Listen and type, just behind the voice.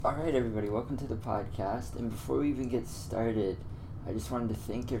Alright, everybody, welcome to the podcast. And before we even get started, I just wanted to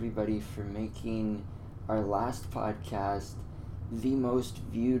thank everybody for making our last podcast the most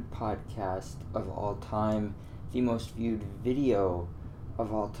viewed podcast of all time, the most viewed video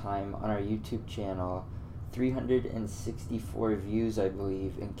of all time on our YouTube channel. 364 views, I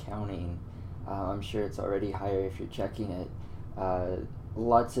believe, and counting. I'm sure it's already higher if you're checking it.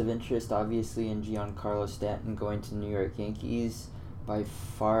 Lots of interest, obviously, in Giancarlo Stanton going to New York Yankees. By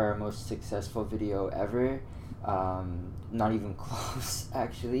far our most successful video ever. Not even close,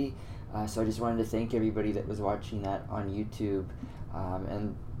 actually. So I just wanted to thank everybody that was watching that on YouTube.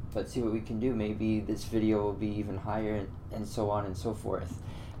 And let's see what we can do. Maybe this video will be even higher, and so on and so forth.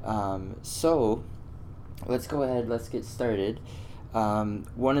 So let's go ahead, let's get started.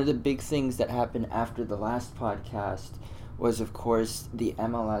 One of the big things that happened after the last podcast was, of course, the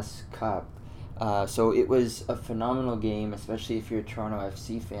MLS Cup. So it was a phenomenal game, especially if you're a Toronto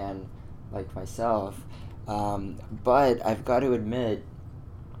FC fan like myself. But I've got to admit,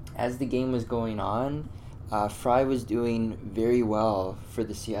 as the game was going on, Fry was doing very well for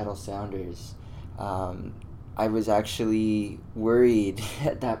the Seattle Sounders. I was actually worried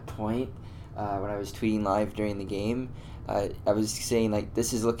at that point when I was tweeting live during the game. I was saying, like,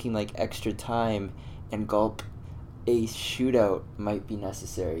 this is looking like extra time, and gulp, a shootout might be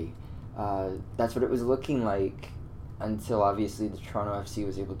necessary. That's what it was looking like until obviously the Toronto FC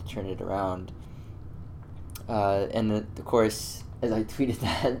was able to turn it around. And of course, as I tweeted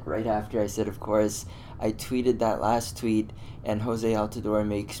that right after I said, of course, I tweeted that last tweet, and Jose Altidore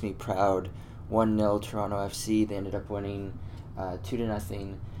makes me proud. 1-0 Toronto FC. They ended up winning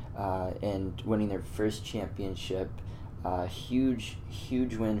 2-0 and winning their first championship. Huge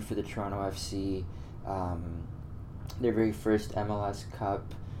win for the Toronto FC. Their very first MLS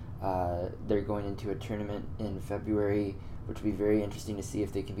Cup. They're going into a tournament in February, which will be very interesting to see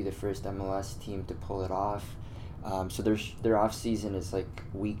if they can be the first MLS team to pull it off. So their off season is like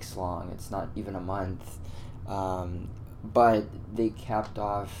weeks long. It's not even a month. But they capped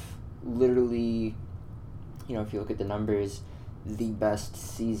off literally, if you look at the numbers, the best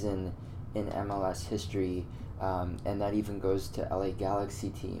season in MLS history. And that even goes to LA Galaxy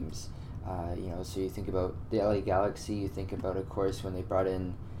teams. So you think about the LA Galaxy, you think about, of course, when they brought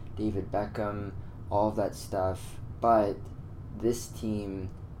in David Beckham, all of that stuff. But this team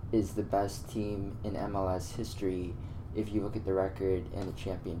is the best team in MLS history if you look at the record and the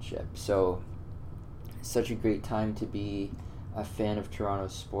championship. So, such a great time to be a fan of Toronto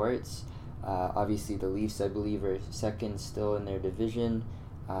sports. Obviously, the Leafs, I believe, are second still in their division.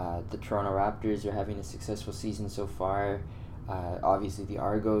 The Toronto Raptors are having a successful season so far. Obviously, the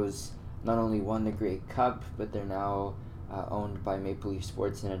Argos not only won the Grey Cup, but they're now owned by Maple Leaf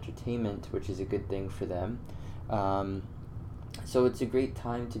Sports and Entertainment, which is a good thing for them. So it's a great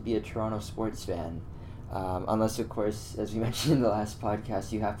time to be a Toronto sports fan. Unless, of course, as we mentioned in the last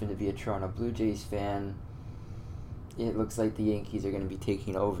podcast, you happen to be a Toronto Blue Jays fan. It looks like the Yankees are going to be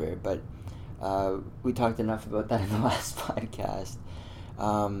taking over, but we talked enough about that in the last podcast.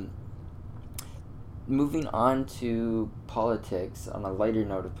 Moving on to politics, on a lighter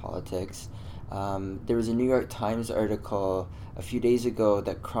note of politics, there was a New York Times article a few days ago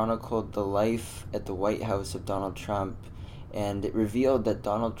that chronicled the life at the White House of Donald Trump, and it revealed that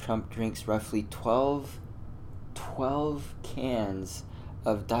Donald Trump drinks roughly 12 cans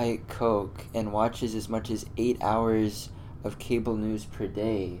of Diet Coke and watches as much as 8 hours of cable news per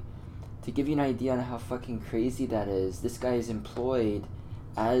day. To give you an idea on how fucking crazy that is, this guy is employed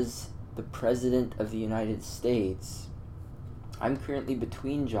as the President of the United States. I'm currently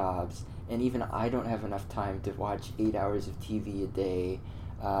between jobs, and even I don't have enough time to watch 8 hours of TV a day,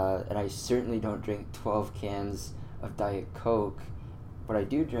 and I certainly don't drink 12 cans of Diet Coke. But I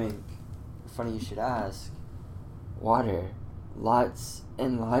do drink, funny you should ask, water. Lots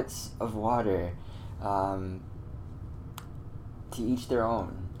and lots of water. To each their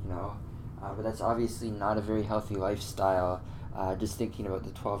own, but that's obviously not a very healthy lifestyle. Just thinking about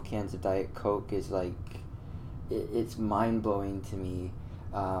the 12 cans of Diet Coke is like, it's mind-blowing to me.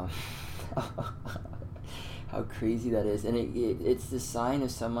 How crazy that is. And it's the sign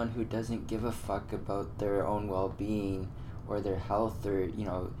of someone who doesn't give a fuck about their own well-being or their health, or,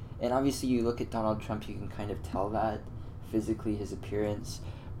 and obviously you look at Donald Trump, you can kind of tell that physically, his appearance,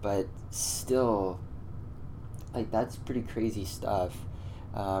 but still, like, that's pretty crazy stuff.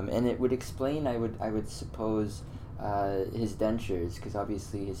 And it would explain, I would suppose, his dentures, because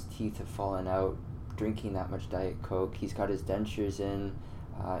obviously his teeth have fallen out drinking that much Diet Coke. He's got his dentures in,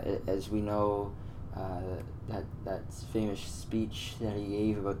 as we know, that famous speech that he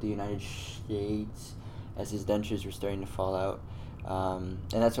gave about the United States as his dentures were starting to fall out. And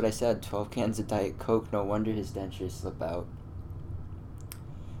that's what I said, 12 cans of Diet Coke, no wonder his dentures slip out.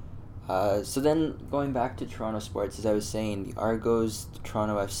 So then, going back to Toronto sports, as I was saying, the Argos, the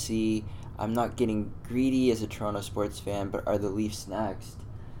Toronto FC, I'm not getting greedy as a Toronto sports fan, but are the Leafs next?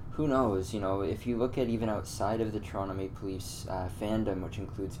 Who knows? If you look at even outside of the Toronto Maple Leafs fandom, which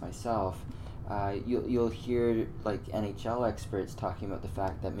includes myself, you'll hear like NHL experts talking about the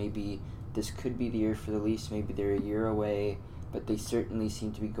fact that maybe this could be the year for the Leafs, maybe they're a year away, but they certainly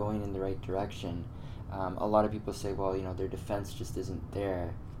seem to be going in the right direction. A lot of people say, well, their defense just isn't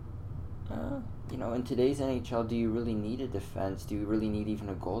there. In today's NHL, do you really need a defense? Do you really need even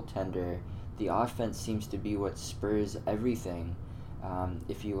a goaltender? The offense seems to be what spurs everything.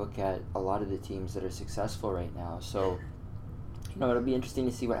 If you look at a lot of the teams that are successful right now. So, it'll be interesting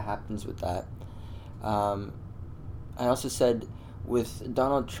to see what happens with that. I also said with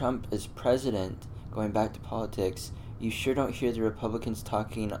Donald Trump as president, going back to politics, you sure don't hear the Republicans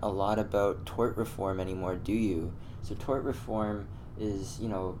talking a lot about tort reform anymore, do you? So tort reform is,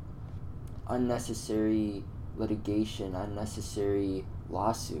 unnecessary litigation, unnecessary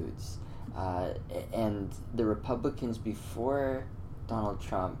lawsuits. And the Republicans before Donald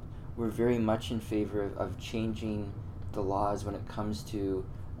Trump were very much in favor of changing the laws when it comes to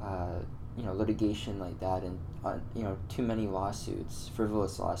litigation like that, and too many lawsuits,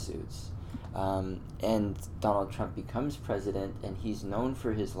 frivolous lawsuits. And Donald Trump becomes president, and he's known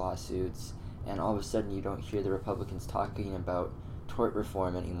for his lawsuits, and all of a sudden you don't hear the Republicans talking about tort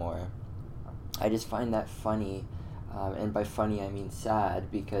reform anymore. I just find that funny, and by funny I mean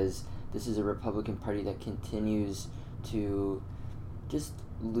sad, because this is a Republican Party that continues to just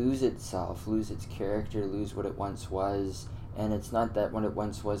lose itself, lose its character, lose what it once was. And it's not that what it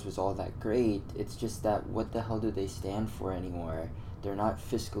once was all that great, it's just that what the hell do they stand for anymore? They're not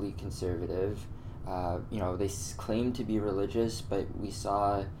fiscally conservative. They claim to be religious, but we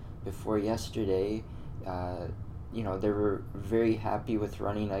saw before yesterday, they were very happy with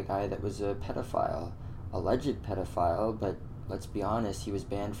running a guy that was a pedophile, alleged pedophile, but let's be honest, he was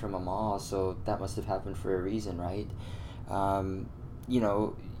banned from a mall, so that must have happened for a reason, right?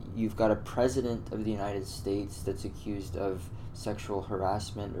 You've got a president of the United States that's accused of sexual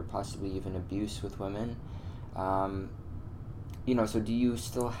harassment or possibly even abuse with women. So do you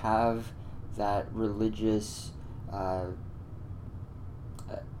still have that religious, I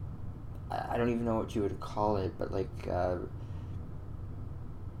don't even know what you would call it, but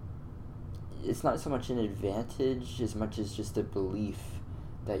it's not so much an advantage as much as just a belief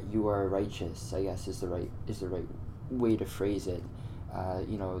that you are righteous, I guess is the right way to phrase it.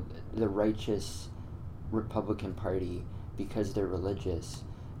 The righteous Republican Party, because they're religious.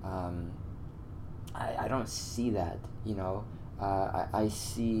 I don't see that, I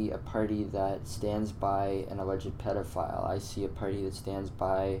see a party that stands by an alleged pedophile. I see a party that stands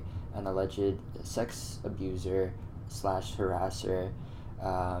by an alleged sex abuser / harasser.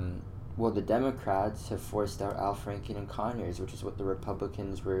 The Democrats have forced out Al Franken and Conyers, which is what the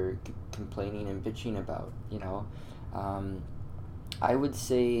Republicans were complaining and bitching about, I would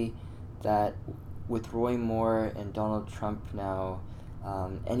say that with Roy Moore and Donald Trump now,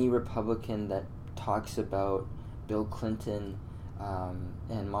 any Republican that talks about Bill Clinton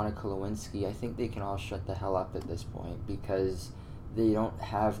and Monica Lewinsky, I think they can all shut the hell up at this point, because they don't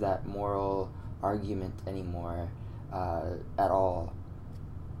have that moral argument anymore at all.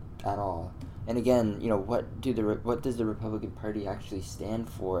 And again, what does the Republican Party actually stand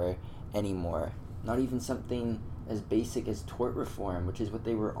for anymore? Not even something as basic as tort reform, which is what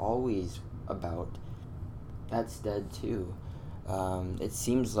they were always about. That's dead too. It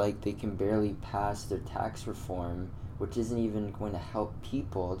seems like they can barely pass their tax reform, which isn't even going to help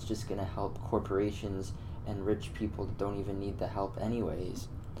people. It's just going to help corporations and rich people that don't even need the help anyways.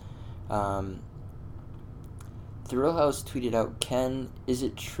 Thrill House tweeted out, Ken, is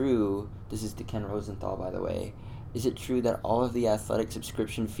it true, this is to Ken Rosenthal by the way, is it true that all of the athletic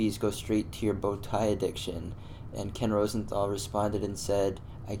subscription fees go straight to your bow tie addiction? And Ken Rosenthal responded and said,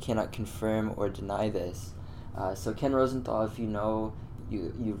 I cannot confirm or deny this. So Ken Rosenthal, if you know,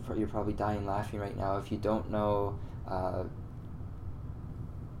 you're probably dying laughing right now. If you don't know, I'm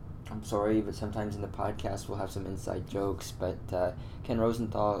sorry, but sometimes in the podcast we'll have some inside jokes. But Ken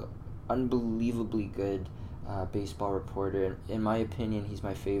Rosenthal, unbelievably good baseball reporter. In my opinion, he's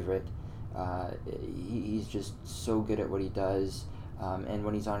my favorite. He's just so good at what he does. And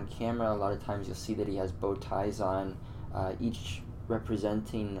when he's on camera, a lot of times you'll see that he has bow ties on, each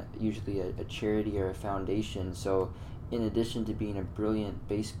representing usually a charity or a foundation. So in addition to being a brilliant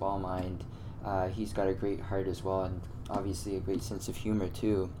baseball mind, he's got a great heart as well, and obviously a great sense of humor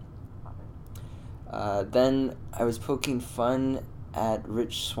too. Then I was poking fun at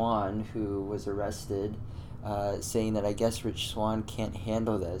Rich Swann, who was arrested, saying that I guess Rich Swann can't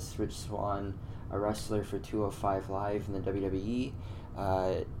handle this. Rich Swann, a wrestler for 205 Live in the WWE.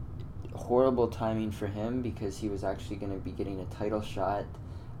 Horrible timing for him because he was actually going to be getting a title shot.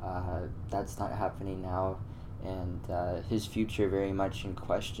 That's not happening now, and his future very much in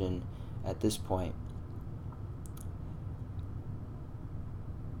question at this point.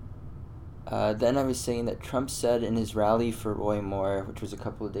 Then I was saying that Trump said in his rally for Roy Moore, which was a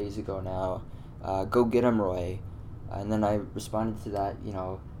couple of days ago now, go get him, Roy. And then I responded to that,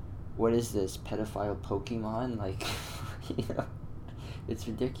 what is this, pedophile Pokemon? Like, it's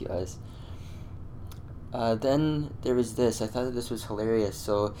ridiculous. Then there was this. I thought that this was hilarious.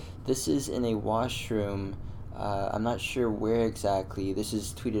 So this is in a washroom. I'm not sure where exactly. This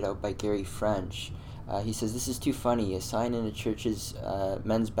is tweeted out by Gary French. He says, this is too funny. A sign in a church's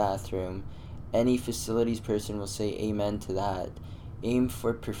men's bathroom. Any facilities person will say amen to that. Aim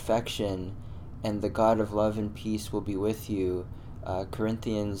for perfection, and the God of love and peace will be with you.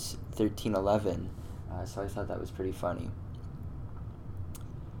 Corinthians 13:11. So I thought that was pretty funny.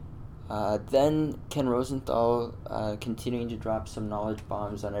 Then Ken Rosenthal continuing to drop some knowledge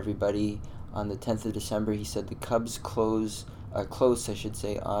bombs on everybody. On the 10th of December, he said the Cubs close,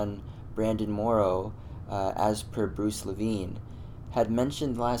 on Brandon Morrow, as per Bruce Levine. Had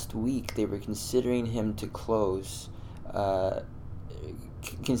mentioned last week they were considering him to close, So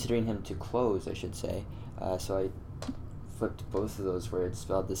I flipped both of those words,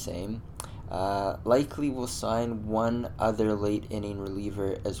 spelled the same. Likely will sign one other late inning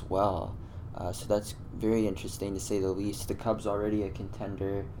reliever as well. So that's very interesting to say the least. The Cubs already a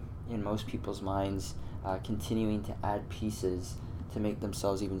contender in most people's minds, continuing to add pieces to make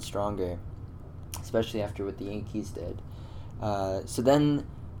themselves even stronger, especially after what the Yankees did. So then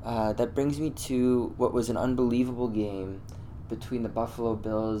that brings me to what was an unbelievable game between the Buffalo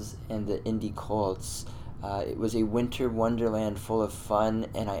Bills and the Indy Colts. It was a winter wonderland full of fun,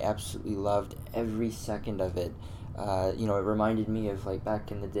 and I absolutely loved every second of it. It reminded me of like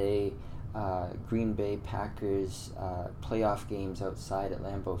back in the day, Green Bay Packers playoff games outside at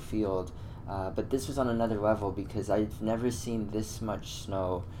Lambeau Field. But this was on another level because I've never seen this much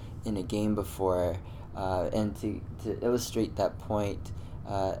snow in a game before. And to illustrate that point,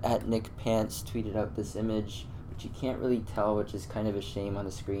 at Nick Pants tweeted out this image, which you can't really tell, which is kind of a shame on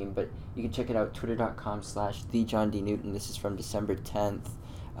the screen, but you can check it out, twitter.com/thejohndnewton. This is from December 10th,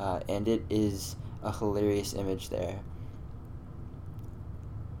 and it is a hilarious image there.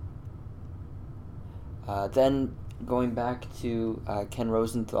 Then going back to Ken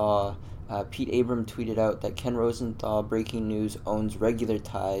Rosenthal, Pete Abram tweeted out that Ken Rosenthal, breaking news, owns regular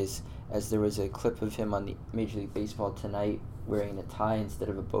ties, as there was a clip of him on the Major League Baseball Tonight wearing a tie instead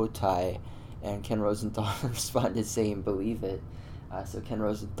of a bow tie, and Ken Rosenthal responded saying, believe it. So Ken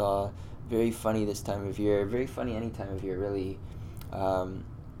Rosenthal, very funny this time of year, very funny any time of year, really.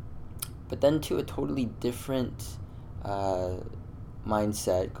 But then to a totally different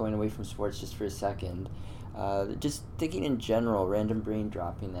mindset, going away from sports just for a second, just thinking in general, random brain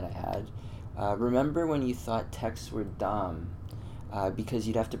dropping that I had. Remember when you thought texts were dumb? Because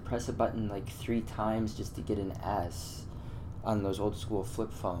you'd have to press a button like 3 times just to get an S on those old school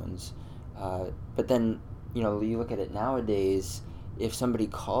flip phones. But then, you look at it nowadays, if somebody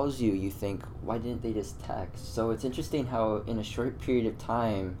calls you, you think, why didn't they just text? So it's interesting how in a short period of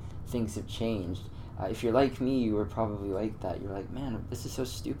time, things have changed. If you're like me, you were probably like that. You're like, man, this is so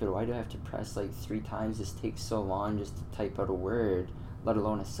stupid. Why do I have to press like 3 times? This takes so long just to type out a word, let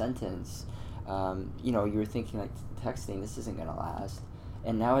alone a sentence. You were thinking like, texting, this isn't gonna last.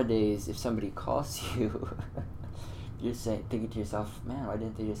 And nowadays, if somebody calls you, you're thinking to yourself, man, why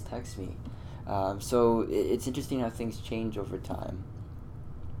didn't they just text me? So it's interesting how things change over time,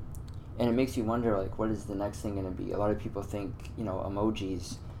 and it makes you wonder, like, what is the next thing gonna be? A lot of people think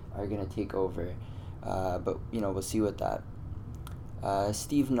emojis are gonna take over, but we'll see what that.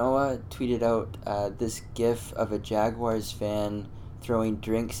 Steve Noah tweeted out this GIF of a Jaguars fan throwing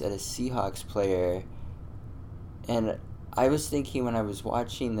drinks at a Seahawks player. And I was thinking when I was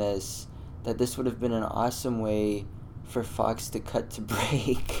watching this that this would have been an awesome way for Fox to cut to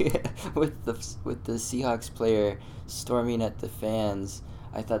break with the Seahawks player storming at the fans.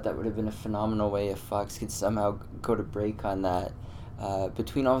 I thought that would have been a phenomenal way if Fox could somehow go to break on that.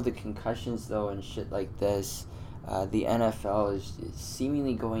 Between all of the concussions, though, and shit like this, the NFL is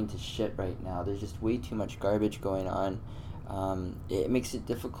seemingly going to shit right now. There's just way too much garbage going on. It makes it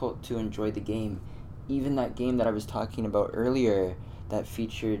difficult to enjoy the game. Even that game that I was talking about earlier that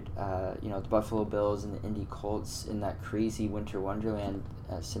featured, the Buffalo Bills and the Indy Colts in that crazy winter wonderland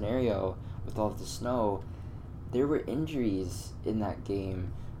scenario with all of the snow, there were injuries in that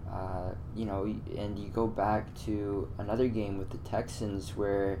game. And you go back to another game with the Texans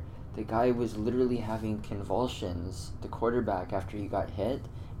where the guy was literally having convulsions, the quarterback, after he got hit,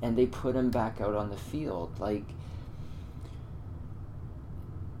 and they put him back out on the field. Like,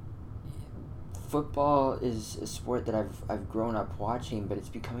 football is a sport that I've grown up watching, but it's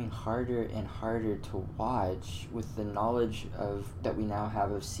becoming harder and harder to watch with the knowledge of that we now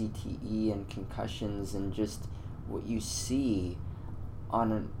have of CTE and concussions, and just what you see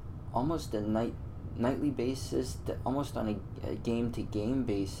on almost a nightly basis, almost on a game to game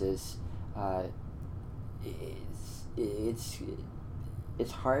basis. It's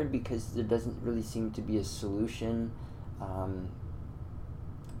hard because there doesn't really seem to be a solution.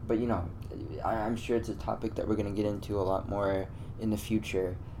 But I'm sure it's a topic that we're going to get into a lot more in the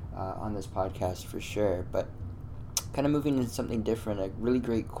future on this podcast for sure. But kind of moving into something different, a really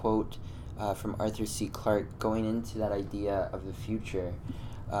great quote from Arthur C. Clarke going into that idea of the future.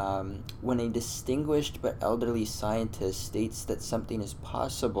 When a distinguished but elderly scientist states that something is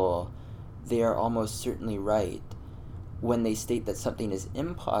possible, they are almost certainly right. When they state that something is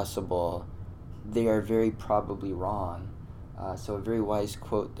impossible, they are very probably wrong. So a very wise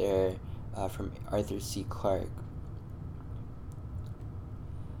quote there from Arthur C. Clarke.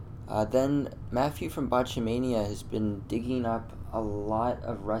 Then Matthew from Botchamania has been digging up a lot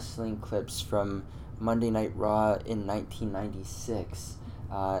of wrestling clips from Monday Night Raw in 1996.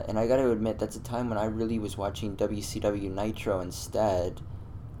 And I gotta admit, that's a time when I really was watching WCW Nitro instead.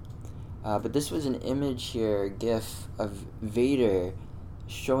 But this was an image here, GIF, of Vader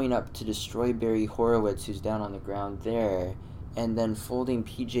showing up to destroy Barry Horowitz, who's down on the ground there, and then folding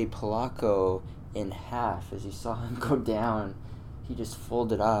PJ Polacco in half. As you saw him go down, he just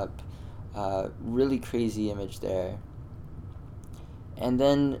folded up. Really crazy image there. And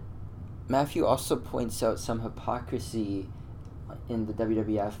then Matthew also points out some hypocrisy in the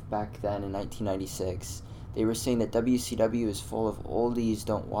WWF back then in 1996. They were saying that WCW is full of oldies,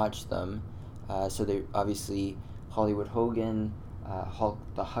 don't watch them. So they obviously Hollywood Hogan, Hulk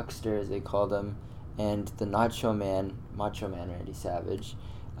the Huckster as they called him, and the Macho Man Randy Savage.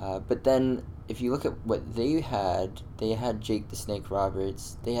 But then if you look at what they had Jake the Snake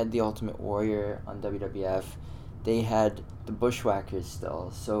Roberts, they had the Ultimate Warrior on WWF, they had the Bushwhackers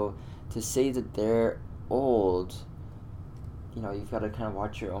still. So to say that they're old, you've got to kind of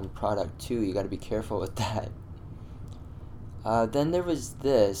watch your own product too. You got to be careful with that. Then there was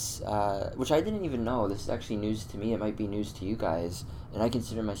this, which I didn't even know. This is actually news to me. It might be news to you guys. And I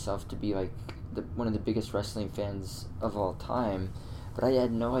consider myself to be like one of the biggest wrestling fans of all time. But I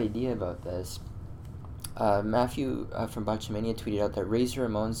had no idea about this. Matthew from Botchamania tweeted out that Razor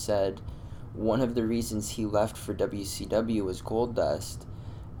Ramon said one of the reasons he left for WCW was Goldust.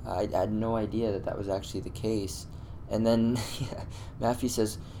 I had no idea that was actually the case. And then Matthew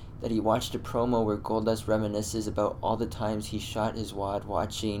says that he watched a promo where Goldust reminisces about all the times he shot his wad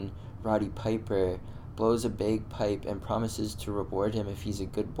watching Roddy Piper, blows a bagpipe, and promises to reward him if he's a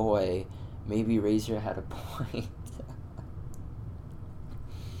good boy. Maybe Razor had a point.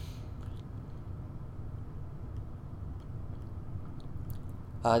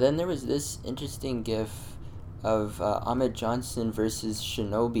 Then there was this interesting gif of Ahmed Johnson versus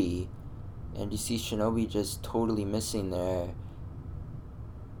Shinobi. And you see Shinobi just totally missing there.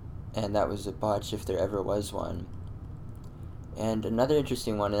 And that was a botch if there ever was one. And another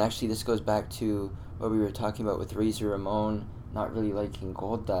interesting one, and actually this goes back to what we were talking about with Razor Ramon not really liking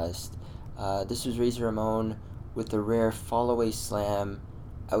Goldust. This was Razor Ramon with a rare fall-away slam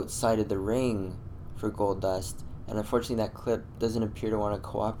outside of the ring for Goldust. And unfortunately that clip doesn't appear to want to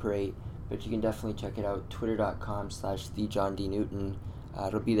cooperate, but you can definitely check it out, twitter.com/TheJohnDNewton.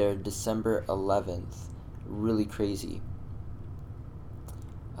 It'll be there December 11th. Really crazy.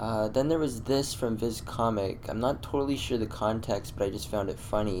 Then there was this from Viz Comic. I'm not totally sure the context, but I just found it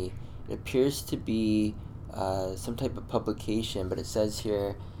funny. It appears to be some type of publication, but it says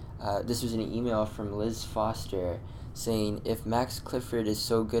here, this was an email from Liz Foster saying, if Max Clifford is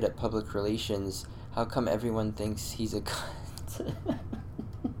so good at public relations, how come everyone thinks he's a cunt?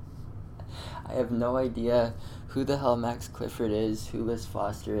 I have no idea who the hell Max Clifford is, who Liz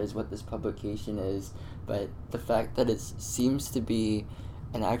Foster is, what this publication is, but the fact that it seems to be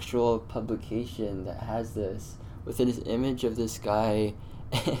an actual publication that has this, with this image of this guy,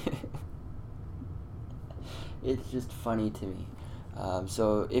 it's just funny to me.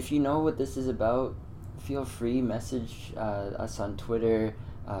 So if you know what this is about, feel free, message us on Twitter,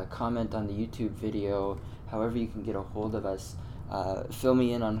 comment on the YouTube video, however you can get a hold of us. Fill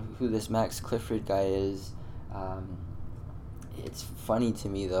me in on who this Max Clifford guy is. It's funny to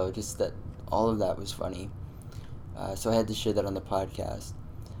me though, just that all of that was funny. So I had to share that on the podcast.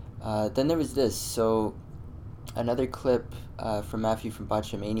 Then there was this. So another clip from Matthew from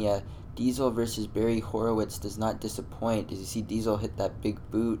Botchamania. Diesel versus Barry Horowitz does not disappoint. As you see Diesel hit that big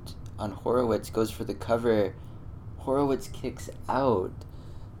boot on Horowitz, goes for the cover. Horowitz kicks out.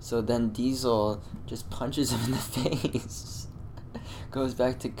 So then Diesel just punches him in the face, goes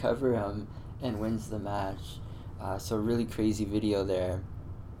back to cover him, and wins the match. So really crazy video there.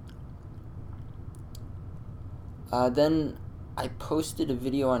 Then I posted a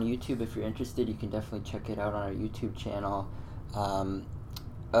video on YouTube. If you're interested, you can definitely check it out on our YouTube channel,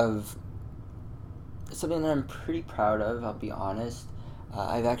 of something that I'm pretty proud of, I'll be honest.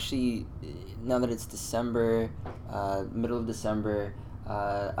 I've actually, now that it's December, middle of December,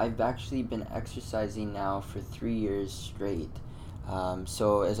 I've actually been exercising now for 3 years straight.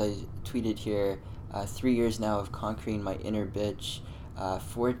 So as I tweeted here, 3 years now of conquering my inner bitch,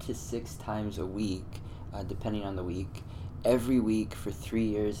 4 to 6 times a week, depending on the week, every week for 3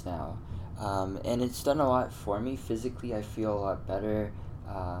 years now. And it's done a lot for me. Physically, I feel a lot better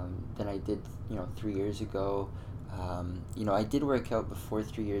than I did, 3 years ago. I did work out before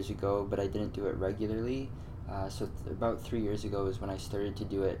 3 years ago, but I didn't do it regularly. So about 3 years ago is when I started to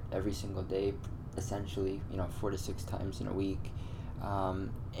do it every single day, essentially, 4 to 6 times in a week.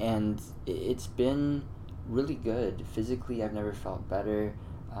 And it's been really good. Physically, I've never felt better,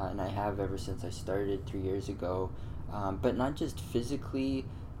 and I have ever since I started 3 years ago. But not just physically,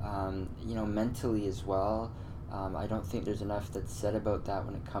 mentally as well. I don't think there's enough that's said about that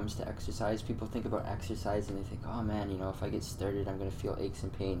when it comes to exercise. People think about exercise and they think, oh man, if I get started, I'm going to feel aches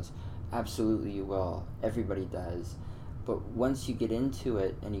and pains. Absolutely you will. Everybody does. But once you get into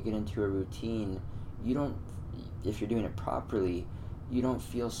it and you get into a routine, if you're doing it properly, you don't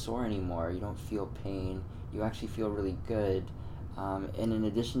feel sore anymore. You don't feel pain. You actually feel really good. And in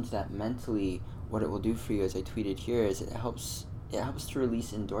addition to that, mentally, what it will do for you, as I tweeted here, is it helps to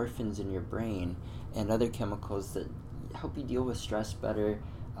release endorphins in your brain and other chemicals that help you deal with stress better.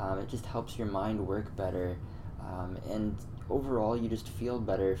 It just helps your mind work better. And overall, you just feel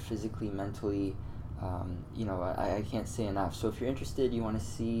better physically, mentally. I can't say enough. So if you're interested, you want to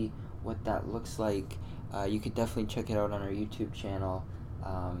see what that looks like, you could definitely check it out on our YouTube channel.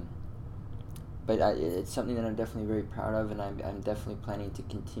 But it's something that I'm definitely very proud of, and I'm definitely planning to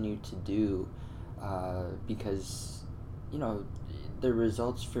continue to do, because, the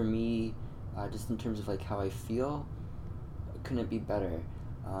results for me, just in terms of like how I feel, couldn't be better.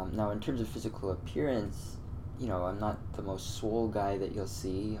 Now, in terms of physical appearance, I'm not the most swole guy that you'll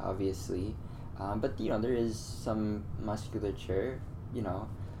see, obviously, but there is some musculature,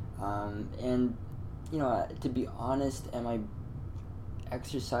 and to be honest, am I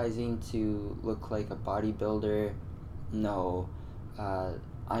exercising to look like a bodybuilder? No.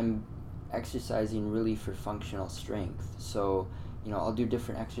 I'm exercising really for functional strength. So, I'll do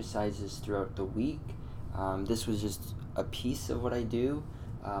different exercises throughout the week. This was just a piece of what I do,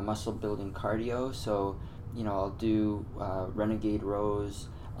 muscle building cardio. So, I'll do renegade rows,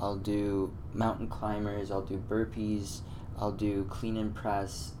 I'll do mountain climbers, I'll do burpees, I'll do clean and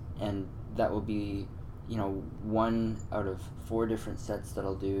press, and that will be 1 out of 4 different sets that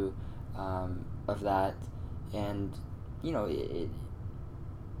I'll do of that. And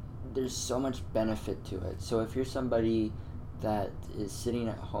there's so much benefit to it. So if you're somebody that is sitting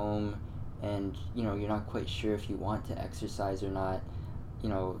at home and you're not quite sure if you want to exercise or not,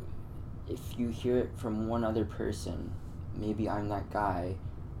 if you hear it from one other person, maybe I'm that guy,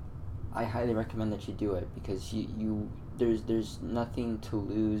 I highly recommend that you do it, because there's nothing to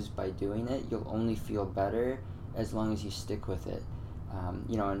lose by doing it. You'll only feel better as long as you stick with it.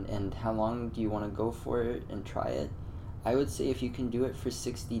 And how long do you want to go for it and try it? I would say if you can do it for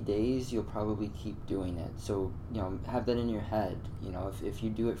 60 days, you'll probably keep doing it. So, have that in your head. If you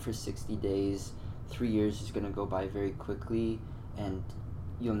do it for 60 days, 3 years is going to go by very quickly, and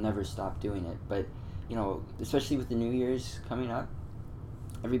you'll never stop doing it. But, especially with the New Year's coming up,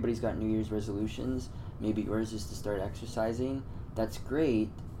 everybody's got New Year's resolutions. Maybe yours is to start exercising. That's great,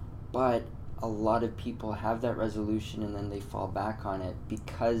 but a lot of people have that resolution and then they fall back on it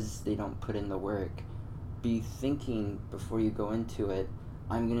because they don't put in the work. Be thinking before you go into it,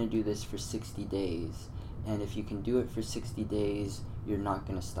 I'm going to do this for 60 days. And if you can do it for 60 days, you're not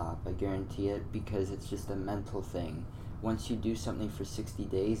going to stop. I guarantee it, because it's just a mental thing. Once you do something for 60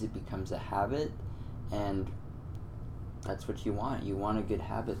 days, it becomes a habit, and that's what you want. You want a good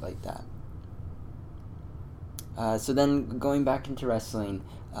habit like that. So then, going back into wrestling,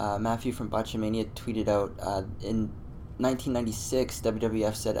 Matthew from Botchamania tweeted out, in 1996,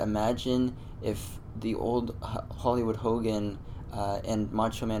 WWF said, imagine if the old Hollywood Hogan and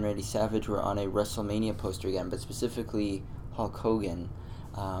Macho Man Randy Savage were on a WrestleMania poster again, but specifically Hulk Hogan.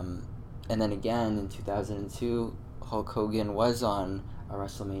 And then again in 2002, Hulk Hogan was on a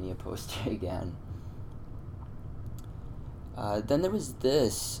WrestleMania poster again. Then there was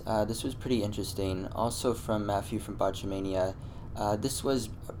this. This was pretty interesting. Also from Matthew from Botchamania. This was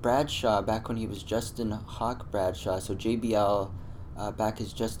Bradshaw back when he was Justin Hawk Bradshaw. So JBL back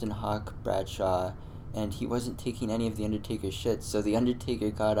as Justin Hawk Bradshaw. And he wasn't taking any of The Undertaker's shit. So The Undertaker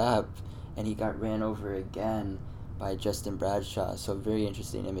got up and he got ran over again by Justin Bradshaw. So very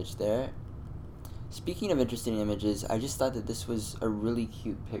interesting image there. Speaking of interesting images, I just thought that this was a really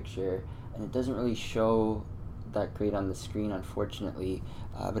cute picture. And it doesn't really show that great on the screen, unfortunately.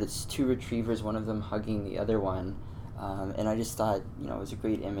 But it's two retrievers, one of them hugging the other one. And I just thought, it was a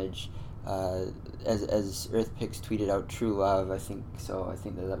great image. As EarthPix tweeted out, True Love, I think so. I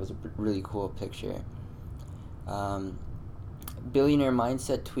think that was a really cool picture. Billionaire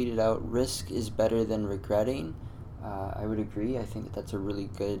Mindset tweeted out, risk is better than regretting. I would agree. I think that's a really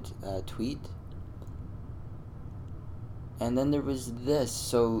good tweet. And then there was this.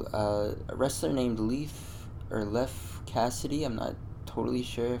 So a wrestler named Leif Cassidy, I'm not totally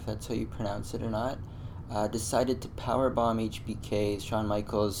sure if that's how you pronounce it or not, decided to powerbomb HBK, Shawn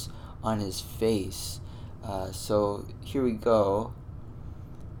Michaels, on his face. So here we go.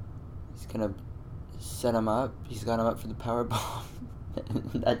 He's gonna set him up. He's got him up for the powerbomb.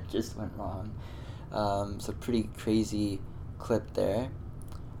 That just went wrong. So pretty crazy clip there.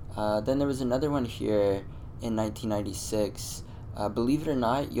 Then there was another one here in 1996. Believe it or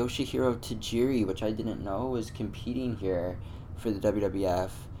not, Yoshihiro Tajiri, which I didn't know, was competing here for the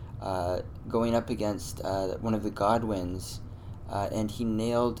WWF, going up against one of the Godwins, and he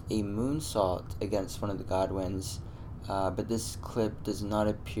nailed a moonsault against one of the Godwins, but this clip does not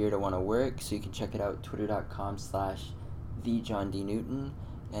appear to want to work, so you can check it out, twitter.com/TheJohnDNewton,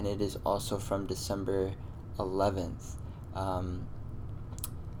 and it is also from December 11th.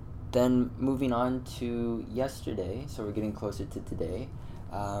 Then moving on to yesterday, so we're getting closer to today.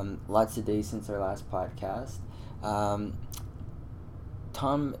 Lots of days since our last podcast.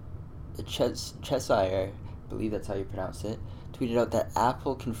 Tom Cheshire, I believe that's how you pronounce it, tweeted out that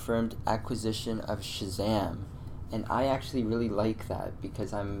Apple confirmed acquisition of Shazam. And I actually really like that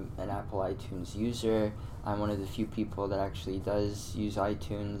because I'm an Apple iTunes user. I'm one of the few people that actually does use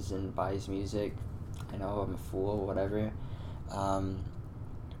iTunes and buys music. I know I'm a fool, whatever.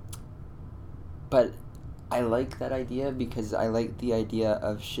 But I like that idea because I like the idea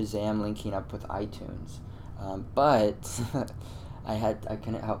of Shazam linking up with iTunes. But I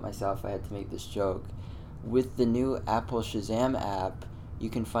couldn't help myself. I had to make this joke. With the new Apple Shazam app, you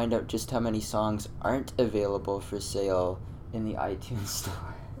can find out just how many songs aren't available for sale in the iTunes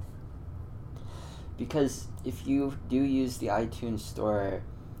store. Because if you do use the iTunes store,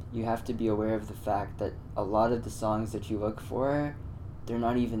 you have to be aware of the fact that a lot of the songs that you look for, they're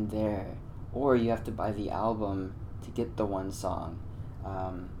not even there. Or you have to buy the album to get the one song.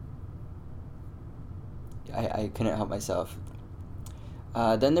 I couldn't help myself.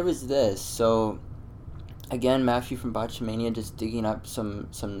 Then there was this. So, again, Matthew from Botchamania just digging up some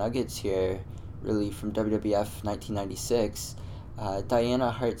nuggets here, really, from WWF 1996.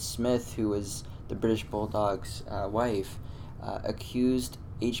 Diana Hart-Smith, who was the British Bulldog's wife, accused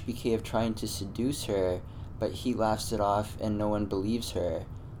HBK of trying to seduce her, but he laughs it off and no one believes her.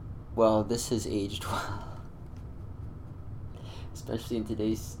 Well, this has aged well. Especially in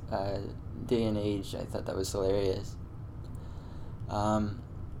today's day and age, I thought that was hilarious. Then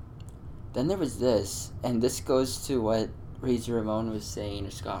there was this, and this goes to what Razor Ramon was saying,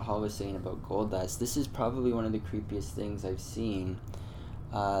 or Scott Hall was saying about Goldust. This is probably one of the creepiest things I've seen.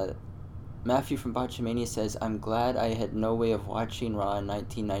 Matthew from Botchamania says, I'm glad I had no way of watching Raw in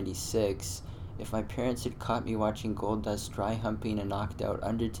 1996. If my parents had caught me watching Goldust dry humping a knocked out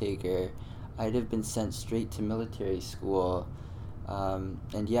Undertaker, I'd have been sent straight to military school.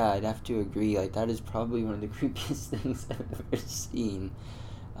 And yeah, I'd have to agree, like, that is probably one of the creepiest things I've ever seen.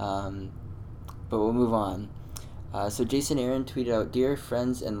 But we'll move on. So Jason Aaron tweeted out, Dear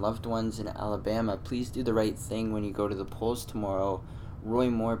friends and loved ones in Alabama, please do the right thing when you go to the polls tomorrow.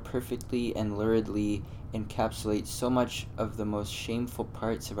 Roy Moore perfectly and luridly encapsulates so much of the most shameful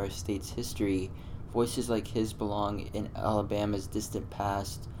parts of our state's history. Voices like his belong in Alabama's distant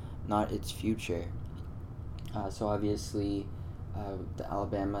past, not its future. So obviously, the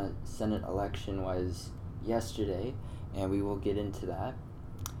Alabama Senate election was yesterday, and we will get into that.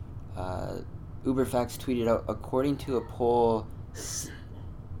 Uberfax tweeted out, according to a poll,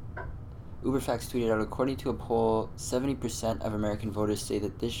 70% of American voters say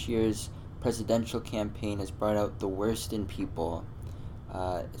that this year's presidential campaign has brought out the worst in people.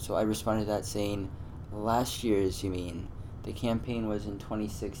 So I responded to that saying, last year's, you mean? The campaign was in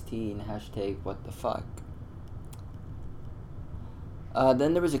 2016, hashtag what the fuck.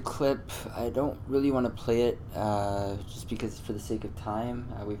 Then there was a clip. I don't really want to play it just because for the sake of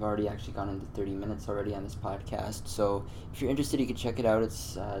time. We've already actually gone into 30 minutes already on this podcast. So if you're interested, you can check it out.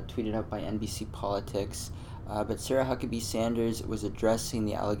 It's tweeted out by NBC Politics. But Sarah Huckabee Sanders was addressing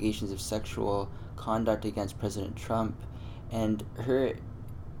the allegations of sexual conduct against President Trump. And her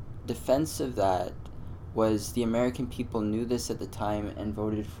defense of that was the American people knew this at the time and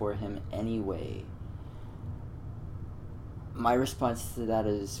voted for him anyway. My response to that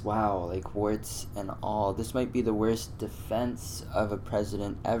is, wow, like warts and all. This might be the worst defense of a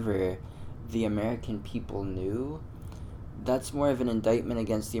president ever. The American people knew. That's more of an indictment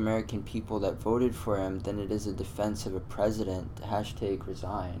against the American people that voted for him than it is a defense of a president. Hashtag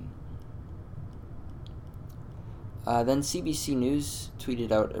resign. Then CBC News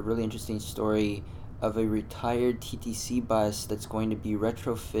tweeted out a really interesting story of a retired TTC bus that's going to be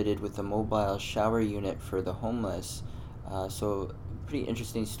retrofitted with a mobile shower unit for the homeless. So, pretty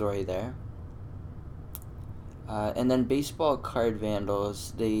interesting story there. And then baseball card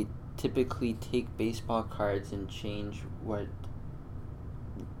vandals, they typically take baseball cards and change what...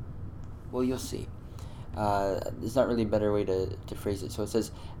 Well, you'll see. There's not really a better way to phrase it. So it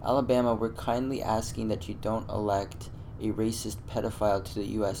says, Alabama, we're kindly asking that you don't elect a racist pedophile to the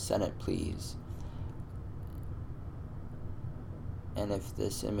U.S. Senate, please. And if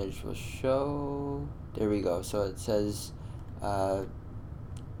this image will show... There we go. So it says...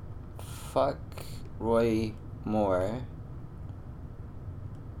 fuck Roy Moore.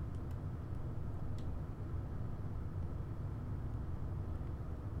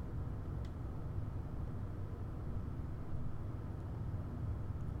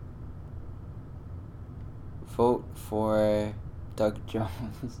 Vote for Doug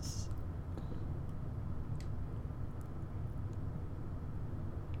Jones.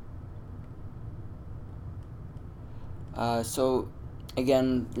 So,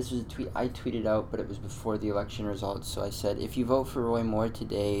 again, this was a tweet I tweeted out, but it was before the election results. So I said, if you vote for Roy Moore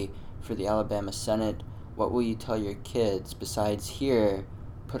today for the Alabama Senate, what will you tell your kids besides here,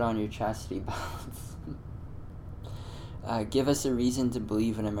 put on your chastity belts? Give us a reason to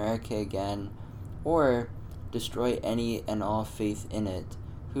believe in America again, or destroy any and all faith in it.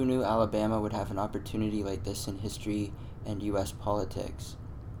 Who knew Alabama would have an opportunity like this in history and U.S. politics?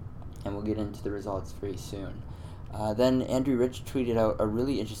 And we'll get into the results very soon. Then Andrew Rich tweeted out a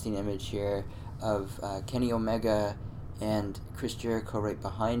really interesting image here of Kenny Omega and Chris Jericho right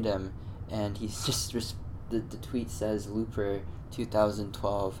behind him, and he's just the tweet says Looper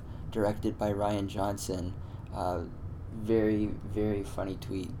 2012, directed by Rian Johnson. Very, very funny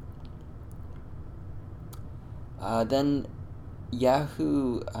tweet. Then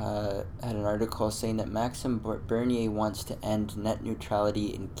Yahoo had an article saying that Maxime Bernier wants to end net neutrality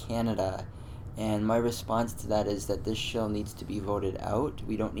in Canada. And my response to that is that this shill needs to be voted out.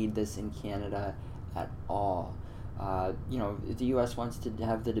 We don't need this in Canada at all. If the U.S. wants to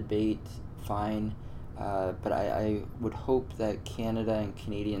have the debate, fine. But I would hope that Canada and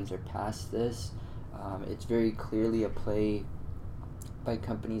Canadians are past this. It's very clearly a play by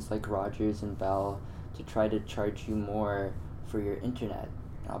companies like Rogers and Bell to try to charge you more for your internet.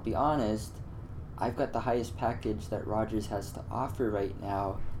 And I'll be honest, I've got the highest package that Rogers has to offer right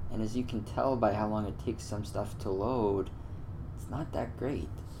now. And as you can tell by how long it takes some stuff to load, it's not that great,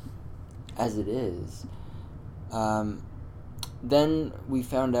 as it is. Then we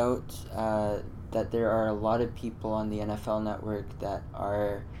found out that there are a lot of people on the NFL Network that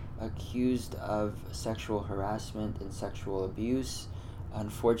are accused of sexual harassment and sexual abuse.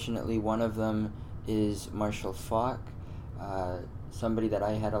 Unfortunately, one of them is Marshall Faulk, somebody that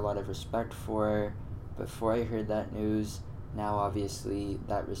I had a lot of respect for before I heard that news. Now, obviously,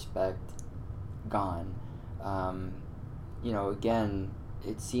 that respect gone. Again,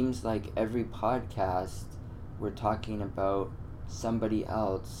 it seems like every podcast we're talking about somebody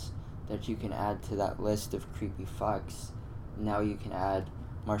else that you can add to that list of creepy fucks. Now you can add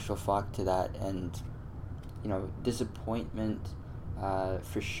Marshall Faulk to that, and, disappointment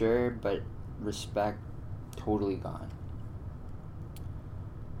for sure, but respect totally gone.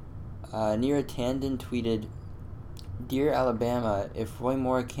 Neera Tanden tweeted, Dear Alabama, if Roy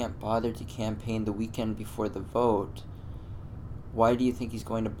Moore can't bother to campaign the weekend before the vote, why do you think he's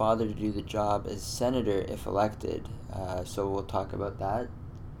going to bother to do the job as senator if elected? So we'll talk about that.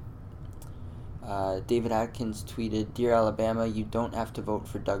 David Atkins tweeted, Dear Alabama, you don't have to vote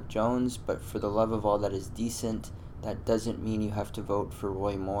for Doug Jones, but for the love of all that is decent, that doesn't mean you have to vote for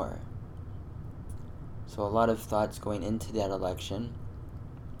Roy Moore. So a lot of thoughts going into that election.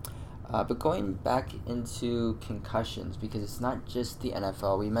 But going back into concussions, because it's not just the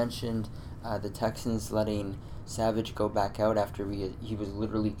NFL. We mentioned the Texans letting Savage go back out after he was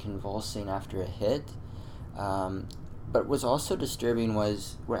literally convulsing after a hit. But what's also disturbing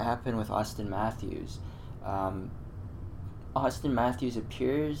was what happened with Austin Matthews. Austin Matthews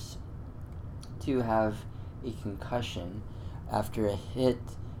appears to have a concussion after a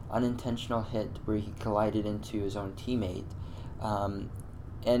unintentional hit where he collided into his own teammate.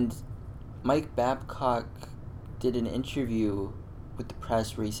 And Mike Babcock did an interview with the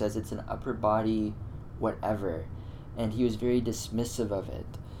press where he says it's an upper body whatever, and he was very dismissive of it.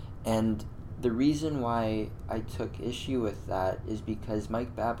 And the reason why I took issue with that is because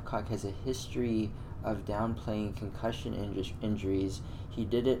Mike Babcock has a history of downplaying concussion injuries. He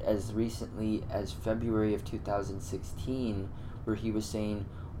did it as recently as February of 2016, where he was saying,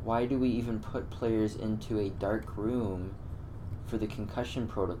 why do we even put players into a dark room for the concussion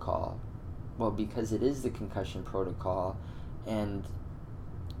protocol? Well, because it is the concussion protocol. And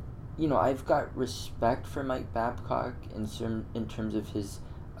I've got respect for Mike Babcock in terms of his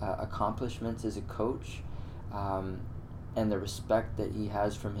accomplishments as a coach, and the respect that he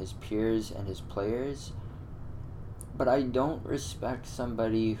has from his peers and his players. But I don't respect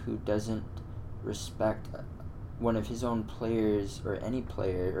somebody who doesn't respect one of his own players, or any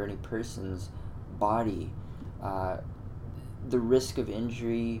player or any person's body. The risk of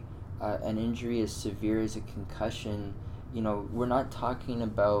injury, an injury as severe as a concussion, we're not talking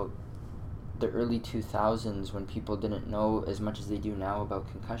about the early 2000s when people didn't know as much as they do now about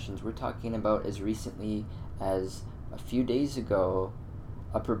concussions. We're talking about as recently as a few days ago,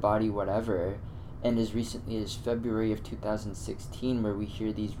 upper body whatever, and as recently as February of 2016, where we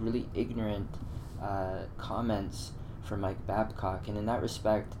hear these really ignorant comments from Mike Babcock. And in that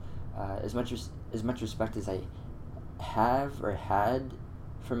respect, as much respect as I have or had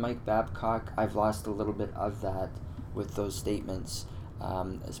for Mike Babcock, I've lost a little bit of that with those statements.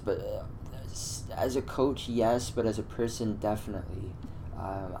 But as a coach, yes, but as a person, definitely.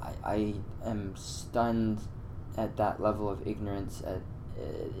 I am stunned at that level of ignorance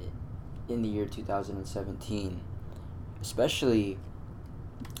in the year 2017, especially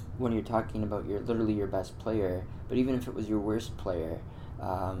when you're talking about literally your best player, but even if it was your worst player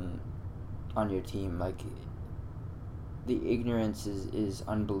on your team, like, the ignorance is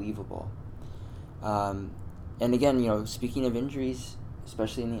unbelievable. And again, speaking of injuries,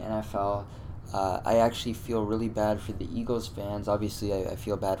 especially in the NFL, I actually feel really bad for the Eagles fans. Obviously, I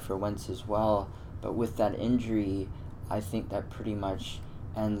feel bad for Wentz as well, but with that injury, I think that pretty much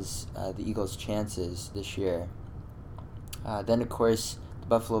ends the Eagles' chances this year. Then, of course, the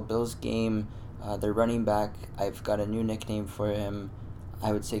Buffalo Bills game, their running back, I've got a new nickname for him.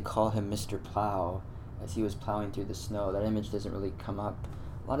 I would say call him Mr. Plow, as he was plowing through the snow. That image doesn't really come up.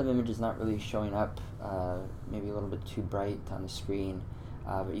 A lot of images not really showing up, maybe a little bit too bright on the screen.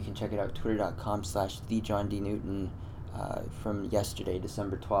 But you can check it out, twitter.com/thejohndnewton from yesterday,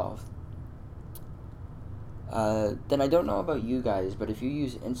 December 12th. Then I don't know about you guys, but if you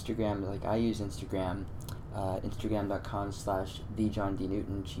use Instagram like I use Instagram,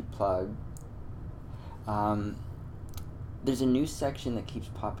 instagram.com/thejohndnewton, cheap plug. There's a new section that keeps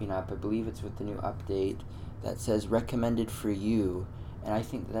popping up. I believe it's with the new update that says recommended for you, and I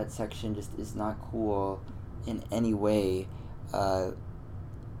think that section just is not cool in any way.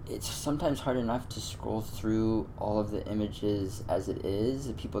 It's sometimes hard enough to scroll through all of the images as it is,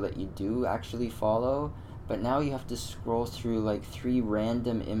 the people that you do actually follow, but now you have to scroll through like 3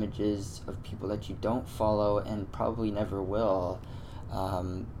 random images of people that you don't follow and probably never will.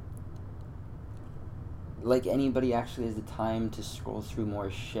 Like anybody actually has the time to scroll through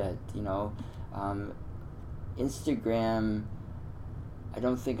more shit, Instagram, I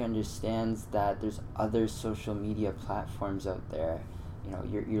don't think understands that there's other social media platforms out there.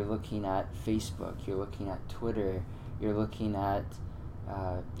 You're looking at Facebook, you're looking at Twitter, you're looking at,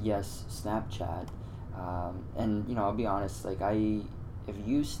 Snapchat. And, I'll be honest, like, I have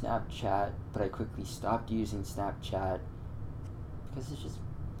used Snapchat, but I quickly stopped using Snapchat because it's just,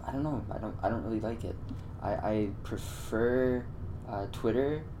 I don't know, I don't really like it. I prefer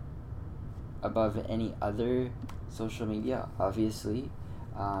Twitter above any other social media, obviously.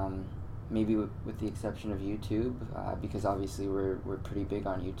 Maybe with the exception of YouTube, because obviously we're pretty big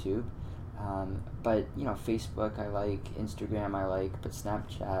on YouTube. But Facebook I like, Instagram I like, but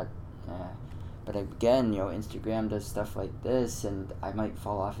Snapchat, But again, Instagram does stuff like this, and I might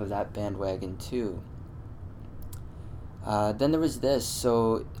fall off of that bandwagon too. Then there was this,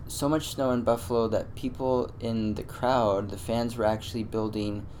 so much snow in Buffalo that people in the crowd, the fans, were actually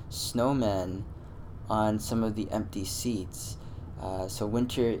building snowmen on some of the empty seats. So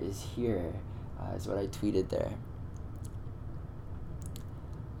winter is here, is what I tweeted there.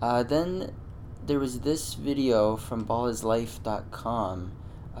 Then there was this video from ballislife.com.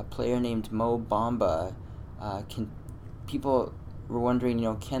 A player named Mo Bamba. People were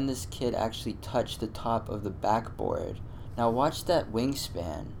wondering, can this kid actually touch the top of the backboard? Now watch that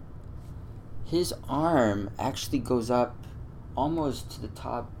wingspan. His arm actually goes up almost to the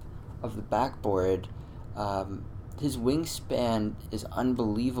top of the backboard. His wingspan is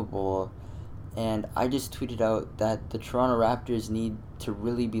unbelievable, and I just tweeted out that the Toronto Raptors need to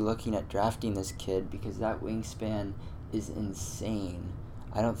really be looking at drafting this kid because that wingspan is insane.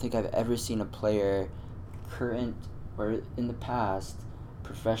 I don't think I've ever seen a player, current or in the past,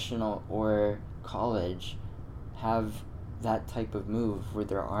 professional or college, have that type of move where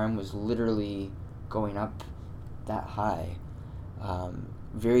their arm was literally going up that high.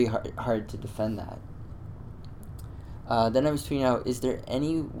 Very hard to defend that. Then I was tweeting out, is there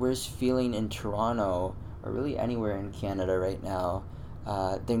any worse feeling in Toronto, or really anywhere in Canada right now,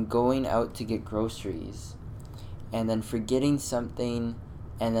 than going out to get groceries and then forgetting something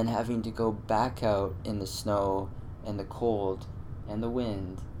and then having to go back out in the snow and the cold and the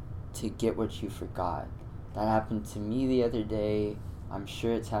wind to get what you forgot? That happened to me the other day. I'm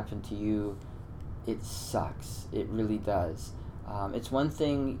sure it's happened to you. It sucks. It really does. It's one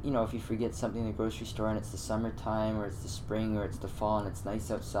thing, if you forget something in the grocery store and it's the summertime or it's the spring or it's the fall and it's nice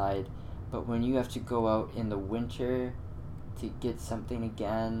outside, but when you have to go out in the winter to get something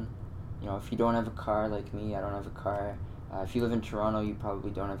again, if you don't have a car like me, I don't have a car. If you live in Toronto, you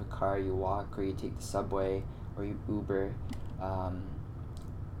probably don't have a car. You walk or you take the subway or you Uber.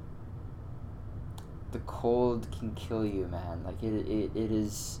 The cold can kill you, man. Like it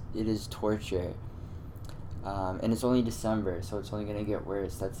is torture. And it's only December, so it's only gonna get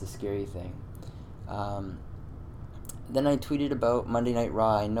worse. That's the scary thing. Then I tweeted about Monday Night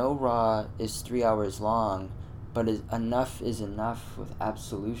Raw. I know Raw is 3 hours long, but enough is enough with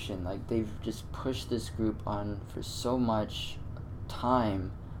Absolution. Like, they've just pushed this group on for so much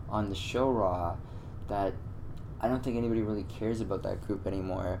time on the show Raw that I don't think anybody really cares about that group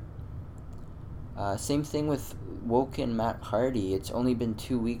anymore. Same thing with Woken Matt Hardy. It's only been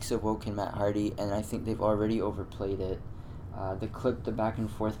 2 weeks of Woken Matt Hardy, and I think they've already overplayed it. The back and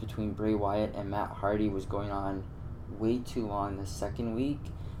forth between Bray Wyatt and Matt Hardy was going on way too long the second week,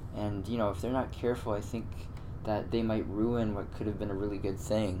 and if they're not careful, I think that they might ruin what could have been a really good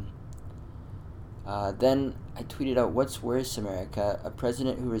thing. Then I tweeted out, what's worse, America? A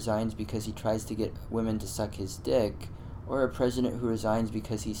president who resigns because he tries to get women to suck his dick, or a president who resigns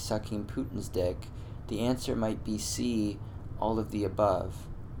because he's sucking Putin's dick? The answer might be C, all of the above.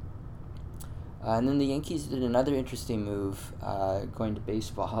 And then the Yankees did another interesting move, going to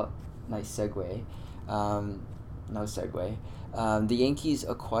baseball. Nice segue. No segue. The Yankees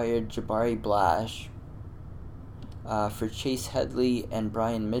acquired Jabari Blash for Chase Headley and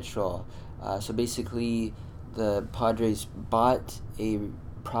Brian Mitchell. So basically, the Padres bought a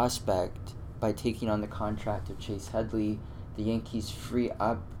prospect by taking on the contract of Chase Headley. The Yankees free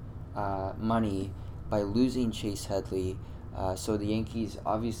up money by losing Chase Headley. So the Yankees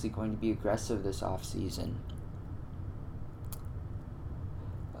obviously going to be aggressive this offseason.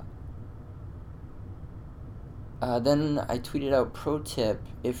 Then I tweeted out, pro tip,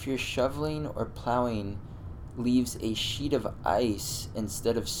 if you're shoveling or plowing leaves a sheet of ice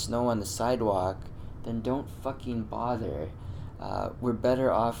instead of snow on the sidewalk, then don't fucking bother. We're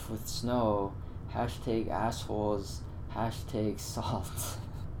better off with snow. #assholes. #salt.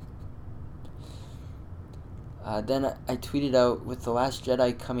 Then I tweeted out, with The Last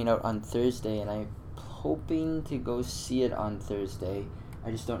Jedi coming out on Thursday, and I'm hoping to go see it on Thursday.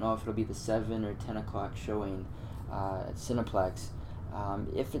 I just don't know if it'll be the 7 or 10 o'clock showing at Cineplex.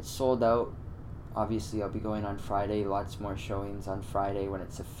 If it's sold out, obviously I'll be going on Friday. Lots more showings on Friday when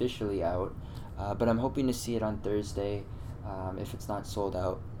it's officially out. But I'm hoping to see it on Thursday if it's not sold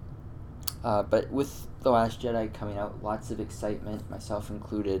out. But with The Last Jedi coming out, lots of excitement, myself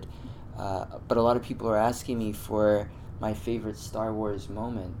included. But a lot of people are asking me for my favorite Star Wars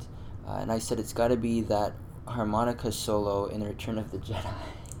moment. And I said it's got to be that harmonica solo in Return of the Jedi.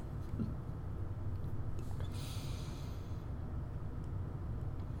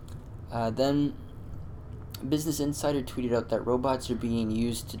 Then Business Insider tweeted out that robots are being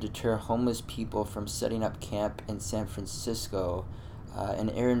used to deter homeless people from setting up camp in San Francisco. And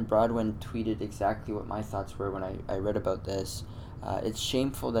Aaron Brodwin tweeted exactly what my thoughts were when I read about this. It's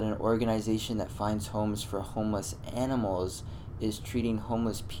shameful that an organization that finds homes for homeless animals is treating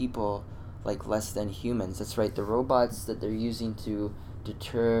homeless people like less than humans. That's right, the robots that they're using to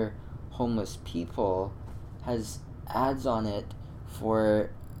deter homeless people has ads on it for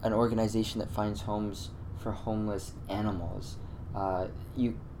an organization that finds homes for homeless animals.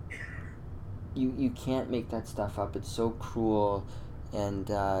 You can't make that stuff up. It's so cruel and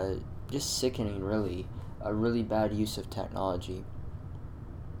just sickening, really. A really bad use of technology.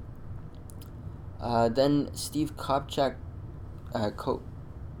 Then Steve Kopchak,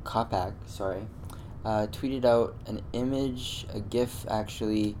 Kopak, tweeted out an image, a GIF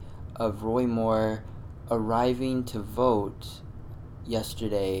actually, of Roy Moore arriving to vote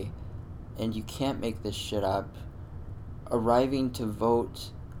yesterday, and you can't make this shit up, arriving to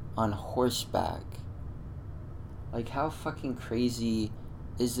vote on horseback. Like, how fucking crazy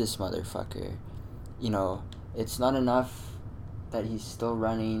is this motherfucker? You know, it's not enough that he's still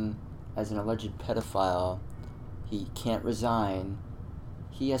running as an alleged pedophile. He can't resign.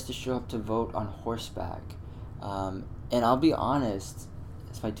 He has to show up to vote on horseback. And I'll be honest,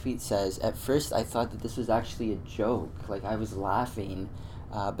 as my tweet says, at first I thought that this was actually a joke. Like, I was laughing.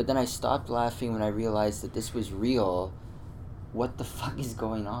 But then I stopped laughing when I realized that this was real. What the fuck is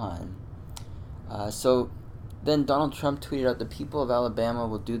going on? So then Donald Trump tweeted out, the people of Alabama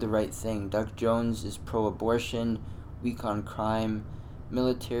will do the right thing. Doug Jones is pro-abortion, weak on crime,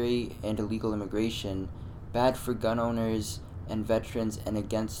 military, and illegal immigration, bad for gun owners and veterans, and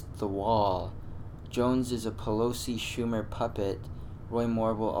against the wall. Jones is a Pelosi Schumer puppet. Roy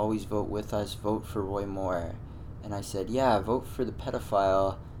Moore will always vote with us. Vote for Roy Moore. And I said, yeah, vote for the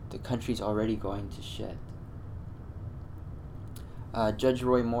pedophile. The country's already going to shit. Judge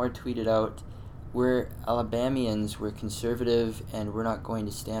Roy Moore tweeted out, we're Alabamians, we're conservative, and we're not going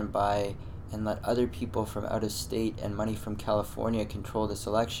to stand by and let other people from out of state and money from California control this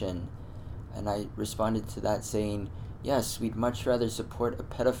election. And I responded to that saying, yes, we'd much rather support a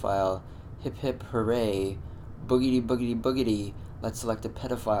pedophile. Hip hip hooray, boogity boogity boogity, let's elect a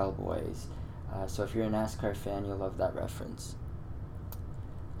pedophile, boys. So if you're a NASCAR fan, you'll love that reference.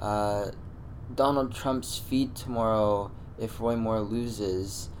 Donald Trump's feed tomorrow if Roy Moore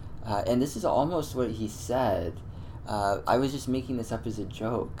loses. And this is almost what he said. I was just making this up as a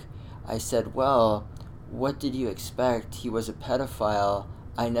joke. I said, well, what did you expect? He was a pedophile.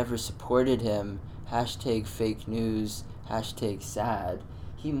 I never supported him. Hashtag fake news. Hashtag sad.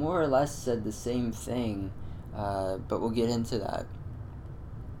 He more or less said the same thing, but we'll get into that.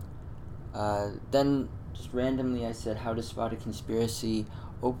 Then, just randomly, I said, how to spot a conspiracy.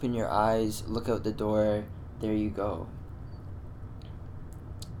 Open your eyes, look out the door, there you go.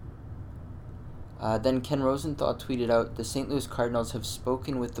 Then Ken Rosenthal tweeted out, the St. Louis Cardinals have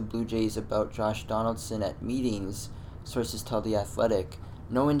spoken with the Blue Jays about Josh Donaldson at meetings, sources tell The Athletic.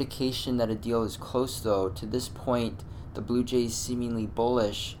 No indication that a deal is close, though. To this point, the Blue Jays seemingly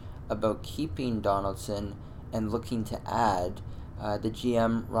bullish about keeping Donaldson and looking to add. The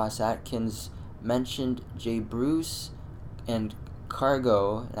GM, Ross Atkins, mentioned Jay Bruce and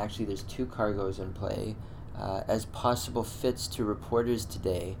Cargo, and actually there's two Cargos in play, as possible fits to reporters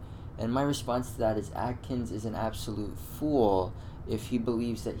today. And my response to that is Atkins is an absolute fool if he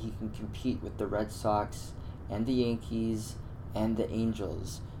believes that he can compete with the Red Sox and the Yankees and the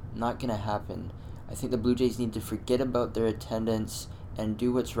Angels. Not going to happen. I think the Blue Jays need to forget about their attendance and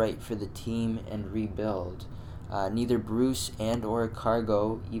do what's right for the team and rebuild. Neither Bruce and or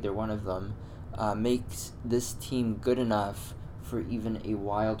Cargo, either one of them, makes this team good enough for even a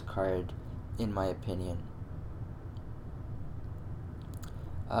wild card, in my opinion.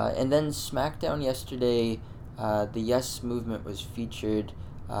 And then SmackDown yesterday, the Yes Movement was featured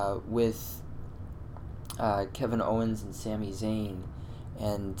with Kevin Owens and Sami Zayn,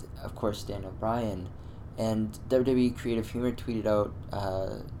 and of course Daniel Bryan. And WWE Creative Humor tweeted out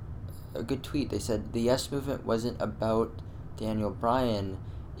a good tweet. They said, the Yes Movement wasn't about Daniel Bryan,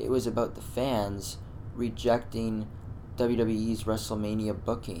 it was about the fans rejecting WWE's WrestleMania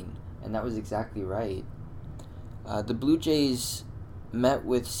booking. And that was exactly right. The Blue Jays met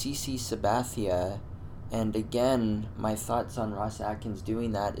with CC Sabathia, and again, my thoughts on Ross Atkins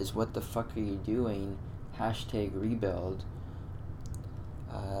doing that is, what the fuck are you doing? Hashtag rebuild.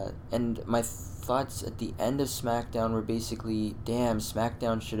 And my thoughts at the end of SmackDown were basically, damn,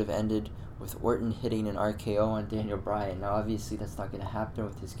 SmackDown should have ended with Orton hitting an RKO on Daniel Bryan. Now, obviously, that's not going to happen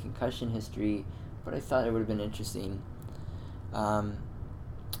with his concussion history, but I thought it would have been interesting. Then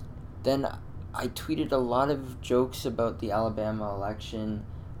I tweeted a lot of jokes about the Alabama election.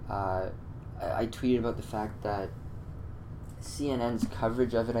 I tweeted about the fact that CNN's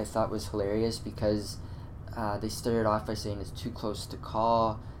coverage of it I thought was hilarious because they started off by saying it's too close to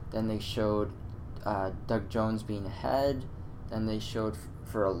call. Then they showed Doug Jones being ahead. Then they showed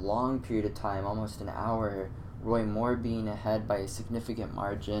for a long period of time, almost an hour, Roy Moore being ahead by a significant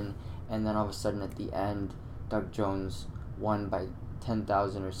margin. and then all of a sudden at the end, Doug Jones won by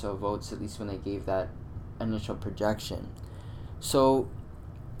 10,000 or so votes, at least when they gave that initial projection. So,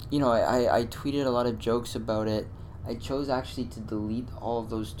 I tweeted a lot of jokes about it. I chose actually to delete all of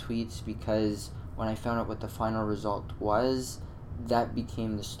those tweets because when I found out what the final result was, that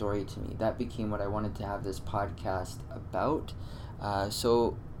became the story to me. That became what I wanted to have this podcast about.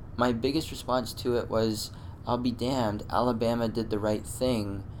 So my biggest response to it was, I'll be damned, Alabama did the right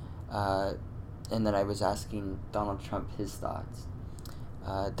thing. And then I was asking Donald Trump his thoughts.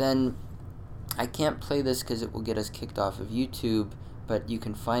 Then I can't play this because it will get us kicked off of YouTube, but you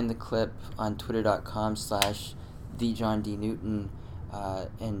can find the clip on twitter.com/TheJohnDNewton,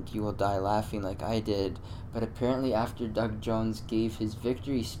 and you will die laughing like I did. But apparently after Doug Jones gave his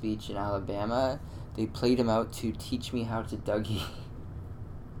victory speech in Alabama, they played him out to Teach Me How to Dougie.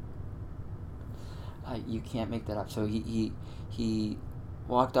 You can't make that up. So he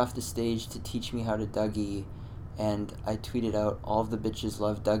walked off the stage to Teach Me How to Dougie, and I tweeted out, all of the bitches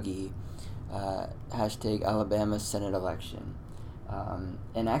love Dougie, hashtag Alabama Senate election.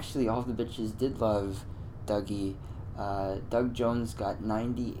 And actually all of the bitches did love Dougie. Doug Jones got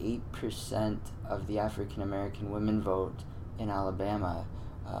 98% of the African American women vote in Alabama.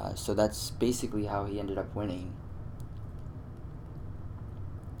 So that's basically how he ended up winning.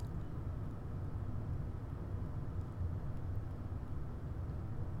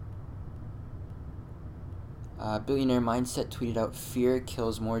 Billionaire Mindset tweeted out, fear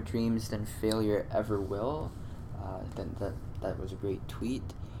kills more dreams than failure ever will. That was a great tweet.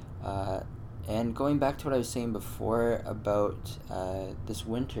 And going back to what I was saying before about this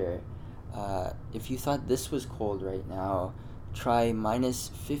winter, if you thought this was cold right now, try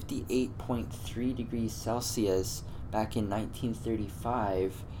minus 58.3 degrees Celsius back in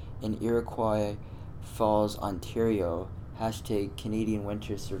 1935 in Iroquois Falls, Ontario. Hashtag Canadian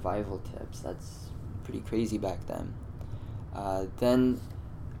winter survival tips. That's pretty crazy back then. Then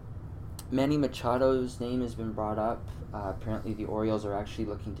Manny Machado's name has been brought up. Apparently the Orioles are actually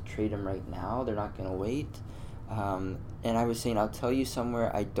looking to trade him right now. They're not going to wait. And I was saying, I'll tell you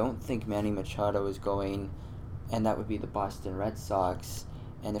somewhere I don't think Manny Machado is going, and that would be the Boston Red Sox.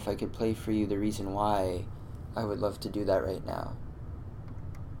 And if I could play for you the reason why, I would love to do that right now.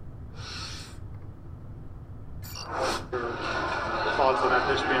 Thoughts on that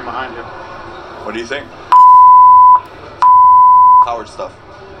pitch being behind you? What do you think? Howard stuff.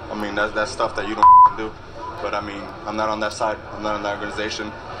 I mean, that's stuff that you don't do. But I mean, I'm not on that side. I'm not on that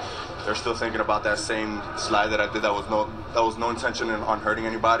organization. They're still thinking about that same slide that I did. That was no intention on hurting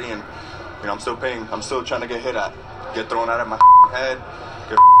anybody. And I'm still paying. I'm still trying to get hit at, get thrown out of my head,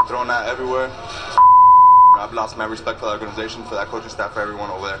 get thrown at everywhere. I've lost my respect for that organization, for that coaching staff, for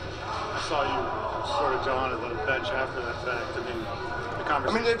everyone over there. I saw you sort of John at the bench after that fact. I mean, the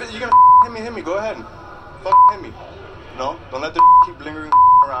conversation. I mean, if you're gonna hit me. Go ahead and hit me. No, don't let the keep lingering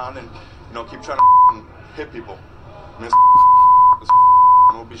around and keep trying to hit people. I mean,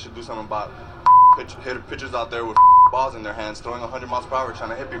 we should do something about pitchers out there with balls in their hands, throwing 100 miles per hour, trying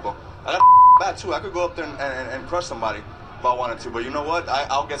to hit people. I got bat too. I could go up there and crush somebody if I wanted to. But you know what?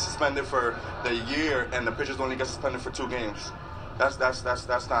 I'll get suspended for the year, and the pitchers only get suspended for 2 games. That's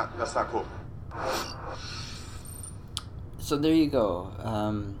not cool. So there you go.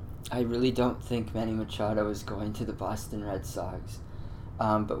 I really don't think Manny Machado is going to the Boston Red Sox.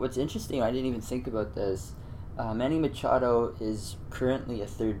 But what's interesting, I didn't even think about this. Manny Machado is currently a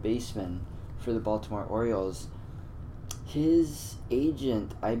third baseman for the Baltimore Orioles. His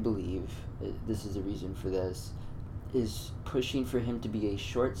agent, I believe, this is the reason for this, is pushing for him to be a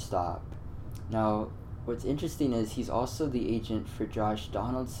shortstop. Now, what's interesting is he's also the agent for Josh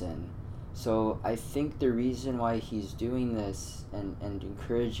Donaldson. So I think the reason why he's doing this and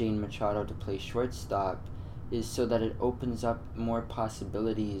encouraging Machado to play shortstop is so that it opens up more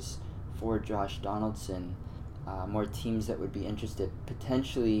possibilities for Josh Donaldson, more teams that would be interested.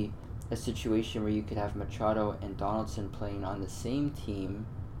 Potentially a situation where you could have Machado and Donaldson playing on the same team,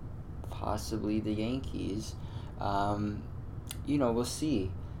 possibly the Yankees. We'll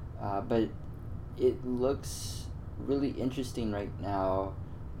see. But it looks really interesting right now,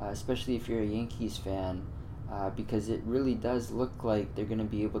 especially if you're a Yankees fan, because it really does look like they're going to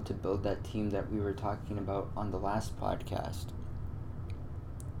be able to build that team that we were talking about on the last podcast.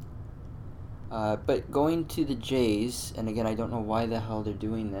 But going to the Jays, and again, I don't know why the hell they're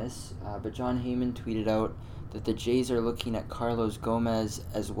doing this, but John Heyman tweeted out that the Jays are looking at Carlos Gomez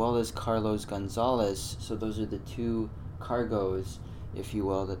as well as Carlos Gonzalez, so those are the 2 cargos, if you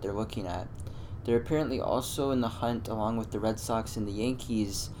will, that they're looking at. They're apparently also in the hunt, along with the Red Sox and the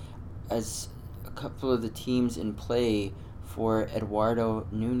Yankees, as a couple of the teams in play for Eduardo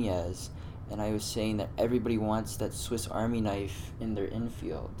Nunez. And I was saying that everybody wants that Swiss Army knife in their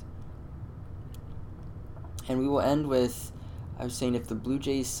infield. And we will end with, I was saying if the Blue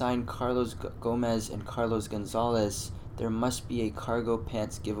Jays sign Carlos Gomez and Carlos Gonzalez, there must be a cargo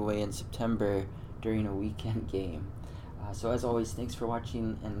pants giveaway in September during a weekend game. So as always, thanks for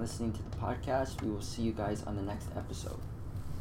watching and listening to the podcast. We will see you guys on the next episode.